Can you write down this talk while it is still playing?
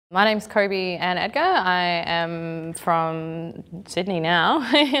My name's Coby Edgar. I am from Sydney now.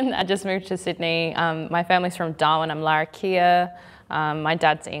 I just moved to Sydney. My family's from Darwin. I'm Larrakia. My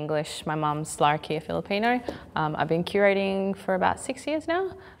dad's English. My mum's Larrakia Filipino. I've been curating for about 6 years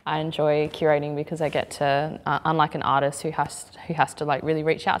now. I enjoy curating because I get to, unlike an artist who has to like really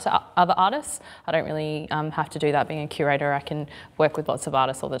reach out to other artists, I don't really have to do that being a curator. I can work with lots of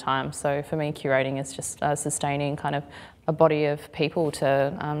artists all the time. So for me, curating is just sustaining kind of a body of people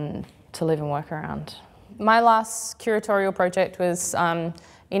to live and work around. My last curatorial project was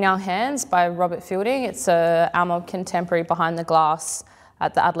In Our Hands by Robert Fielding. It's a Alma contemporary behind the glass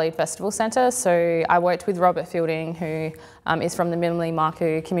at the Adelaide Festival Centre. So I worked with Robert Fielding, who is from the Minimally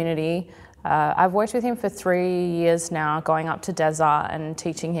Marku community. I've worked with him for 3 years now, going up to desert and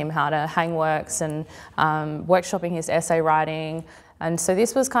teaching him how to hang works and workshopping his essay writing. And so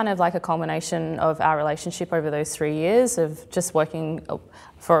this was kind of like a culmination of our relationship over those 3 years of just working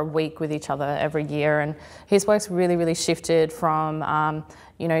for a week with each other every year. And his work's really shifted from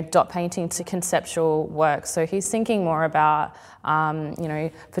you know, dot painting to conceptual work. So he's thinking more about you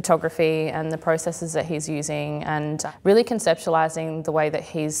know, photography and the processes that he's using, and really conceptualizing the way that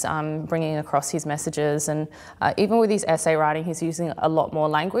he's bringing across his messages. And even with his essay writing, he's using a lot more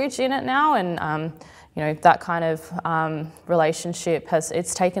language in it now. And you know, that kind of relationship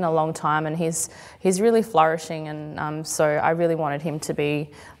it's taken a long time, and he's really flourishing. And so I really wanted him to be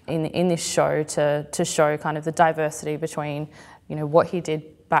in this show to show kind of the diversity between, you know, what he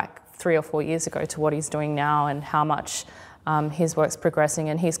did back 3 or 4 years ago to what he's doing now, and how much his work's progressing.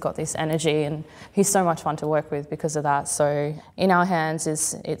 And he's got this energy, and he's so much fun to work with because of that. So In Our Hands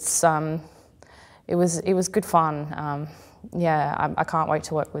it was good fun. Yeah, I can't wait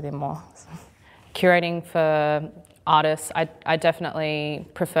to work with him more. Curating for artists, I definitely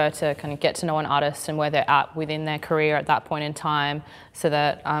prefer to kind of get to know an artist and where they're at within their career at that point in time, so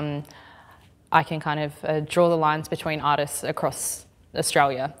that I can kind of draw the lines between artists across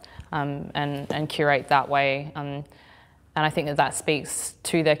Australia and curate that way. And I think that speaks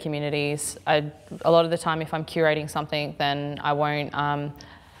to their communities. A lot of the time, if I'm curating something, then I won't,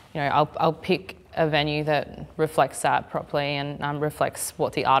 you know, I'll pick a venue that reflects that properly and reflects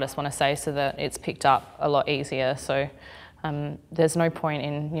what the artists want to say, so that it's picked up a lot easier. So there's no point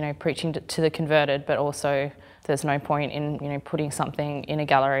in, you know, preaching to the converted, but also there's no point in, you know, putting something in a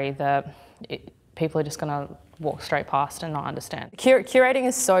gallery that people are just going to walk straight past and not understand. Curating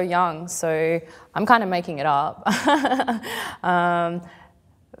is so young, so I'm kind of making it up.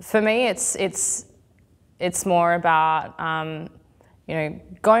 For me, it's more about you know,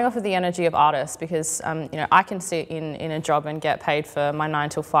 going off of the energy of artists, because you know, I can sit in a job and get paid for my 9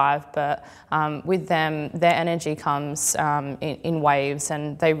 till 5, but with them, their energy comes in waves,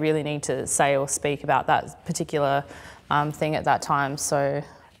 and they really need to say or speak about that particular thing at that time. So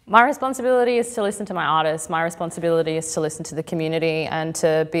my responsibility is to listen to my artists. My responsibility is to listen to the community and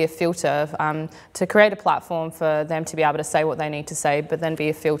to be a filter, to create a platform for them to be able to say what they need to say, but then be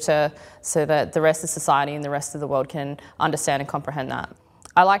a filter so that the rest of society and the rest of the world can understand and comprehend that.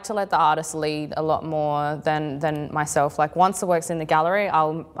 I like to let the artist lead a lot more than myself. Like, once the work's in the gallery,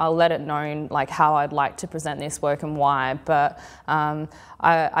 I'll let it known like how I'd like to present this work and why. But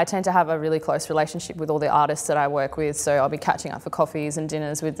I tend to have a really close relationship with all the artists that I work with, so I'll be catching up for coffees and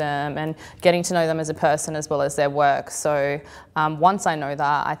dinners with them and getting to know them as a person as well as their work. So once I know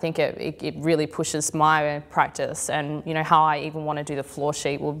that, I think it really pushes my practice, and you know, how I even want to do the floor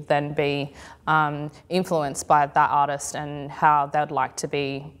sheet will then be influenced by that artist and how they'd like to be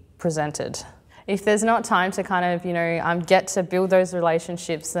presented. If there's not time to kind of, you know, get to build those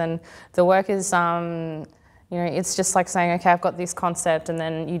relationships, then the work is, you know, it's just like saying, okay, I've got this concept, and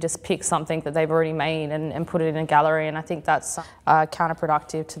then you just pick something that they've already made and put it in a gallery, and I think that's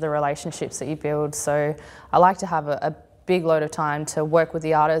counterproductive to the relationships that you build. So I like to have a big load of time to work with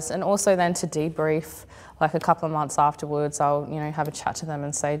the artists, and also then to debrief. Like, a couple of months afterwards, I'll, you know, have a chat to them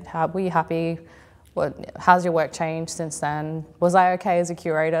and say, were you happy? How's your work changed since then? Was I okay as a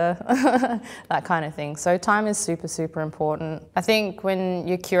curator? That kind of thing. So time is super important. I think when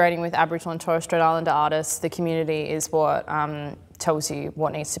you're curating with Aboriginal and Torres Strait Islander artists, the community is what tells you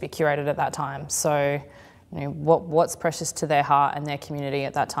what needs to be curated at that time. So, you know, what's precious to their heart and their community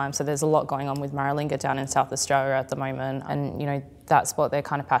at that time. So there's a lot going on with Maralinga down in South Australia at the moment, and you know, that's what they're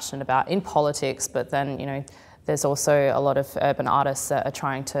kind of passionate about in politics. But then, you know, there's also a lot of urban artists that are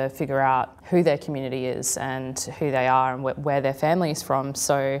trying to figure out who their community is and who they are and where their family is from.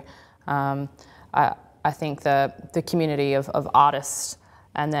 So I think the community of artists,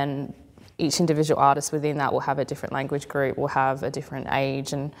 and then each individual artist within that will have a different language group, will have a different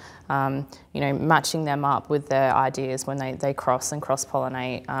age, and you know, matching them up with their ideas when they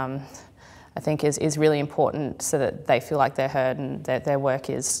cross-pollinate, I think is really important so that they feel like they're heard and that their work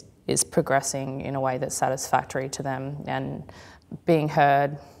is progressing in a way that's satisfactory to them. And being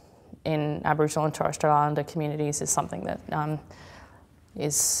heard in Aboriginal and Torres Strait Islander communities is something that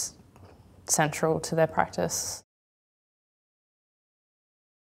is central to their practice.